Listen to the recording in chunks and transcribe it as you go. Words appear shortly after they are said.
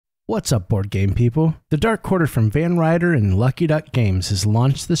What's up, board game people? The Dark Quarter from Ryder and Lucky Duck Games has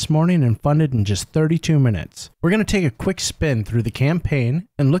launched this morning and funded in just 32 minutes. We're going to take a quick spin through the campaign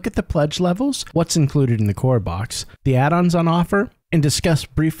and look at the pledge levels, what's included in the core box, the add-ons on offer, and discuss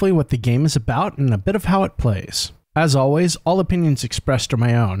briefly what the game is about and a bit of how it plays. As always, all opinions expressed are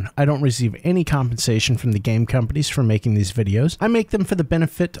my own. I don't receive any compensation from the game companies for making these videos. I make them for the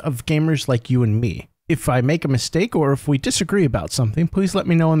benefit of gamers like you and me. If I make a mistake or if we disagree about something, please let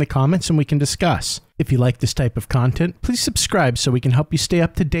me know in the comments and we can discuss. If you like this type of content, please subscribe so we can help you stay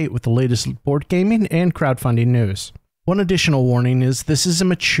up to date with the latest board gaming and crowdfunding news. One additional warning is this is a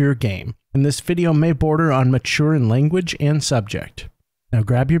mature game, and this video may border on mature in language and subject. Now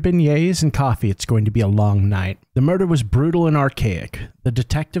grab your beignets and coffee, it's going to be a long night. The murder was brutal and archaic. The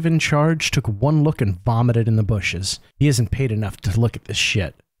detective in charge took one look and vomited in the bushes. He isn't paid enough to look at this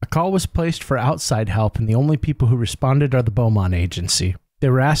shit. A call was placed for outside help, and the only people who responded are the Beaumont Agency. They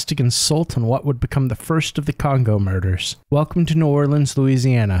were asked to consult on what would become the first of the Congo murders. Welcome to New Orleans,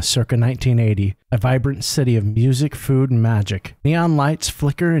 Louisiana, circa 1980, a vibrant city of music, food, and magic. Neon lights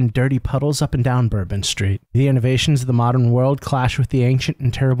flicker in dirty puddles up and down Bourbon Street. The innovations of the modern world clash with the ancient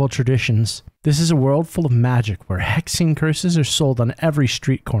and terrible traditions. This is a world full of magic, where hexing curses are sold on every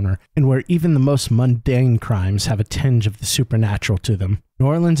street corner, and where even the most mundane crimes have a tinge of the supernatural to them. New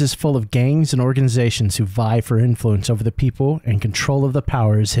Orleans is full of gangs and organizations who vie for influence over the people, and control of the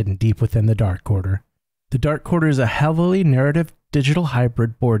power is hidden deep within the Dark Quarter. The Dark Quarter is a heavily narrative digital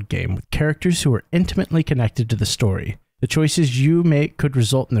hybrid board game with characters who are intimately connected to the story. The choices you make could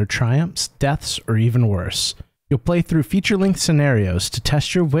result in their triumphs, deaths, or even worse. You'll play through feature-length scenarios to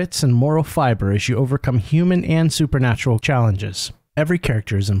test your wits and moral fiber as you overcome human and supernatural challenges. Every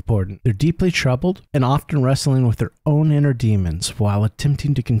character is important. They're deeply troubled and often wrestling with their own inner demons while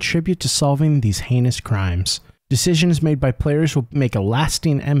attempting to contribute to solving these heinous crimes. Decisions made by players will make a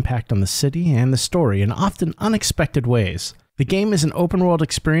lasting impact on the city and the story in often unexpected ways. The game is an open-world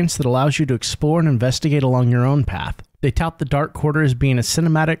experience that allows you to explore and investigate along your own path. They tout the Dark Quarter as being a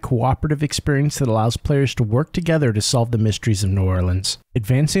cinematic, cooperative experience that allows players to work together to solve the mysteries of New Orleans,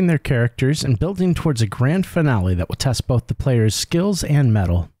 advancing their characters and building towards a grand finale that will test both the players' skills and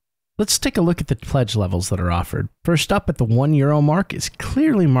mettle. Let's take a look at the pledge levels that are offered. First up at the €1 mark is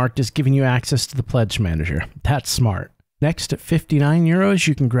clearly marked as giving you access to the pledge manager. That's smart. Next, at €59,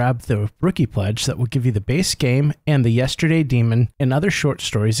 you can grab the Rookie Pledge that will give you the base game and the Yesterday Demon and Other Short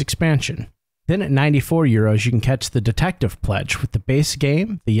Stories expansion. Then at €94, you can catch the Detective Pledge with the base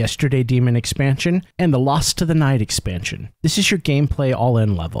game, the Yesterday Demon expansion, and the Lost to the Night expansion. This is your gameplay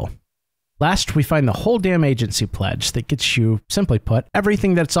all-in level. Last, we find the Whole Damn Agency Pledge that gets you, simply put,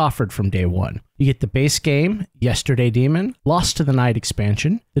 everything that's offered from day one. You get the base game, Yesterday Demon, Lost to the Night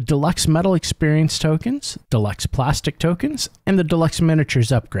expansion, the Deluxe Metal Experience tokens, Deluxe Plastic tokens, and the Deluxe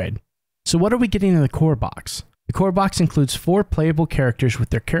Miniatures upgrade. So what are we getting in the core box? The core box includes 4 playable characters with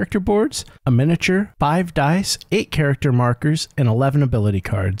their character boards, a miniature, 5 dice, 8 character markers, and 11 ability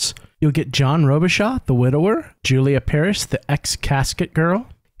cards. You'll get John Robichaud, the Widower, Julia Parrish, the ex-Casket Girl,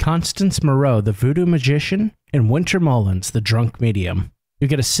 Constance Moreau, the Voodoo Magician, and Winter Mullins, the Drunk Medium. You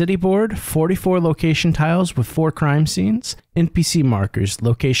get a city board, 44 location tiles with 4 crime scenes, NPC markers,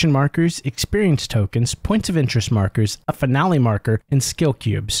 location markers, experience tokens, points of interest markers, a finale marker, and skill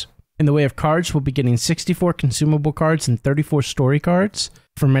cubes. In the way of cards, we'll be getting 64 consumable cards and 34 story cards.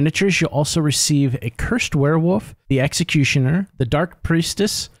 For miniatures, you'll also receive a Cursed Werewolf, the Executioner, the Dark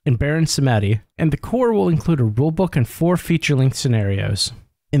Priestess, and Baron Samedi, and the core will include a rulebook and 4 feature-length scenarios.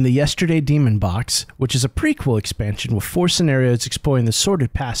 In the Yesterday Demon box, which is a prequel expansion with 4 scenarios exploring the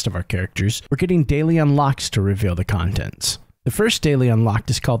sordid past of our characters, we're getting daily unlocks to reveal the contents. The first daily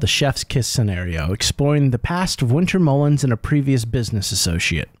unlocked is called the Chef's Kiss scenario, exploring the past of Winter Mullins and a previous business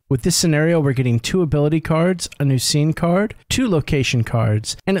associate. With this scenario, we're getting 2 ability cards, a new scene card, 2 location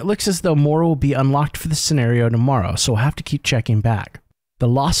cards, and it looks as though more will be unlocked for the scenario tomorrow, so we'll have to keep checking back. The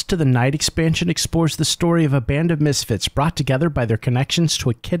Lost to the Night expansion explores the story of a band of misfits brought together by their connections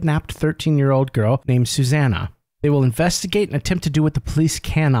to a kidnapped 13-year-old girl named Susanna. They will investigate and attempt to do what the police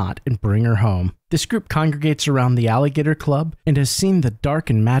cannot and bring her home. This group congregates around the Alligator Club and has seen the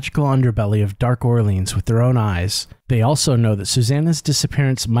dark and magical underbelly of Dark Orleans with their own eyes. They also know that Susanna's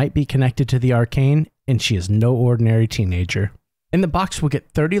disappearance might be connected to the arcane, and she is no ordinary teenager. In the box, we'll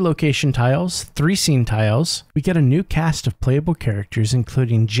get 30 location tiles, 3 scene tiles. We get a new cast of playable characters,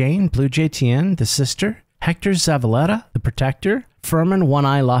 including Jane Blue JTN, the sister, Hector Zavaleta, the protector, Furman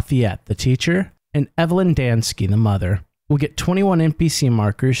One-Eye Lafayette, the teacher, and Evelyn Dansky, the mother. We'll get 21 NPC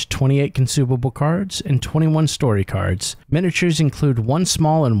markers, 28 consumable cards, and 21 story cards. Miniatures include 1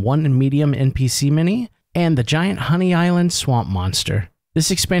 small and 1 medium NPC mini, and the giant Honey Island Swamp Monster.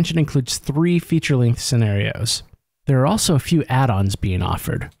 This expansion includes 3 feature-length scenarios. There are also a few add-ons being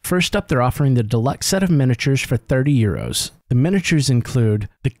offered. First up, they're offering the deluxe set of miniatures for €30. The miniatures include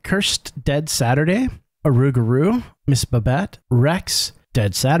the Cursed Dead Saturday, Arugaroo, Miss Babette, Rex,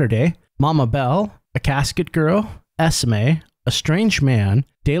 Dead Saturday, Mama Belle, A Casket Girl, Esme, A Strange Man,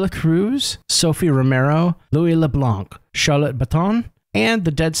 De La Cruz, Sophie Romero, Louis LeBlanc, Charlotte Baton, and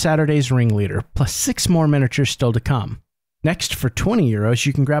the Dead Saturday's ringleader, plus 6 more miniatures still to come. Next, for €20,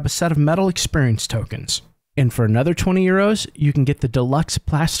 you can grab a set of metal experience tokens. And for another €20, you can get the deluxe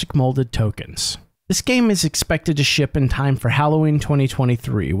plastic molded tokens. This game is expected to ship in time for Halloween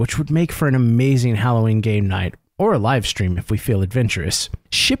 2023, which would make for an amazing Halloween game night, or a live stream if we feel adventurous.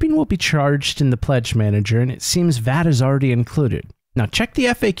 Shipping will be charged in the Pledge Manager, and it seems VAT is already included. Now check the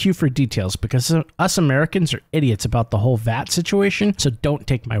FAQ for details, because us Americans are idiots about the whole VAT situation, so don't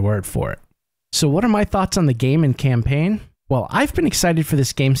take my word for it. So what are my thoughts on the game and campaign? Well, I've been excited for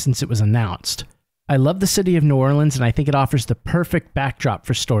this game since it was announced. I love the city of New Orleans, and I think it offers the perfect backdrop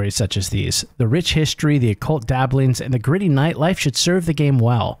for stories such as these. The rich history, the occult dabblings, and the gritty nightlife should serve the game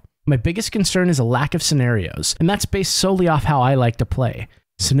well. My biggest concern is a lack of scenarios, and that's based solely off how I like to play.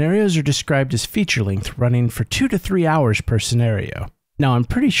 Scenarios are described as feature length, running for 2 to 3 hours per scenario. Now, I'm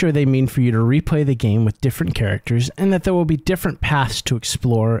pretty sure they mean for you to replay the game with different characters, and that there will be different paths to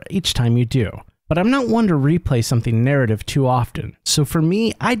explore each time you do. But I'm not one to replay something narrative too often, so for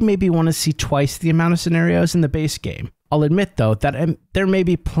me, I'd maybe want to see twice the amount of scenarios in the base game. I'll admit though that there may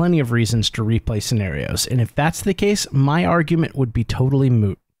be plenty of reasons to replay scenarios, and if that's the case, my argument would be totally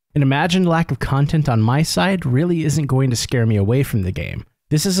moot. An imagined lack of content on my side really isn't going to scare me away from the game.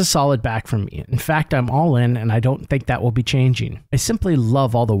 This is a solid back from me. In fact, I'm all in, and I don't think that will be changing. I simply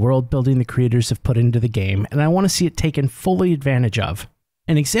love all the world building the creators have put into the game, and I want to see it taken fully advantage of.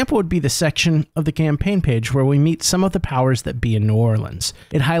 An example would be the section of the campaign page where we meet some of the powers that be in New Orleans.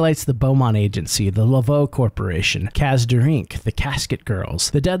 It highlights the Beaumont Agency, the Laveau Corporation, Kaz Durink, the Casket Girls,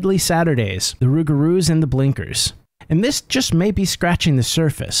 the Deadly Saturdays, the Rougaroos, and the Blinkers. And this just may be scratching the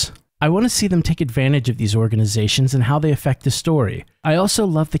surface. I want to see them take advantage of these organizations and how they affect the story. I also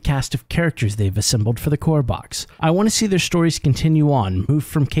love the cast of characters they've assembled for the core box. I want to see their stories continue on, move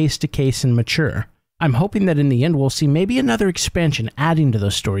from case to case, and mature. I'm hoping that in the end we'll see maybe another expansion adding to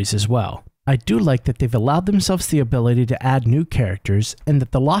those stories as well. I do like that they've allowed themselves the ability to add new characters, and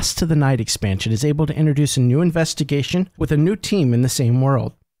that the Lost to the Night expansion is able to introduce a new investigation with a new team in the same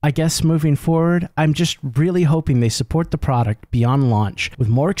world. I guess moving forward, I'm just really hoping they support the product beyond launch with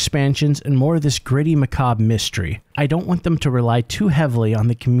more expansions and more of this gritty macabre mystery. I don't want them to rely too heavily on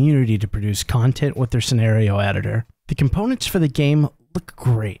the community to produce content with their scenario editor. The components for the game look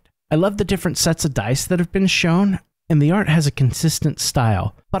great. I love the different sets of dice that have been shown, and the art has a consistent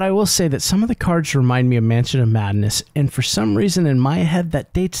style, but I will say that some of the cards remind me of Mansion of Madness, and for some reason in my head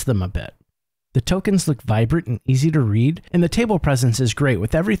that dates them a bit. The tokens look vibrant and easy to read, and the table presence is great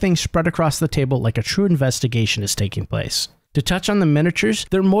with everything spread across the table like a true investigation is taking place. To touch on the miniatures,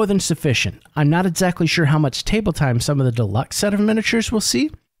 they're more than sufficient. I'm not exactly sure how much table time some of the deluxe set of miniatures will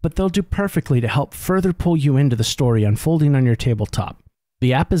see, but they'll do perfectly to help further pull you into the story unfolding on your tabletop.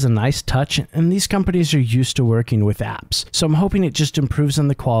 The app is a nice touch, and these companies are used to working with apps, so I'm hoping it just improves on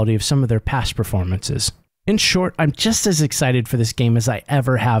the quality of some of their past performances. In short, I'm just as excited for this game as I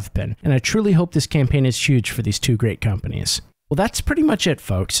ever have been, and I truly hope this campaign is huge for these two great companies. Well, that's pretty much it,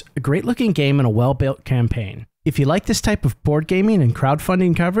 folks. A great looking game and a well-built campaign. If you like this type of board gaming and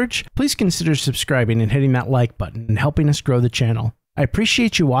crowdfunding coverage, please consider subscribing and hitting that like button and helping us grow the channel. I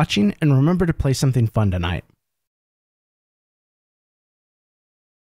appreciate you watching, and remember to play something fun tonight.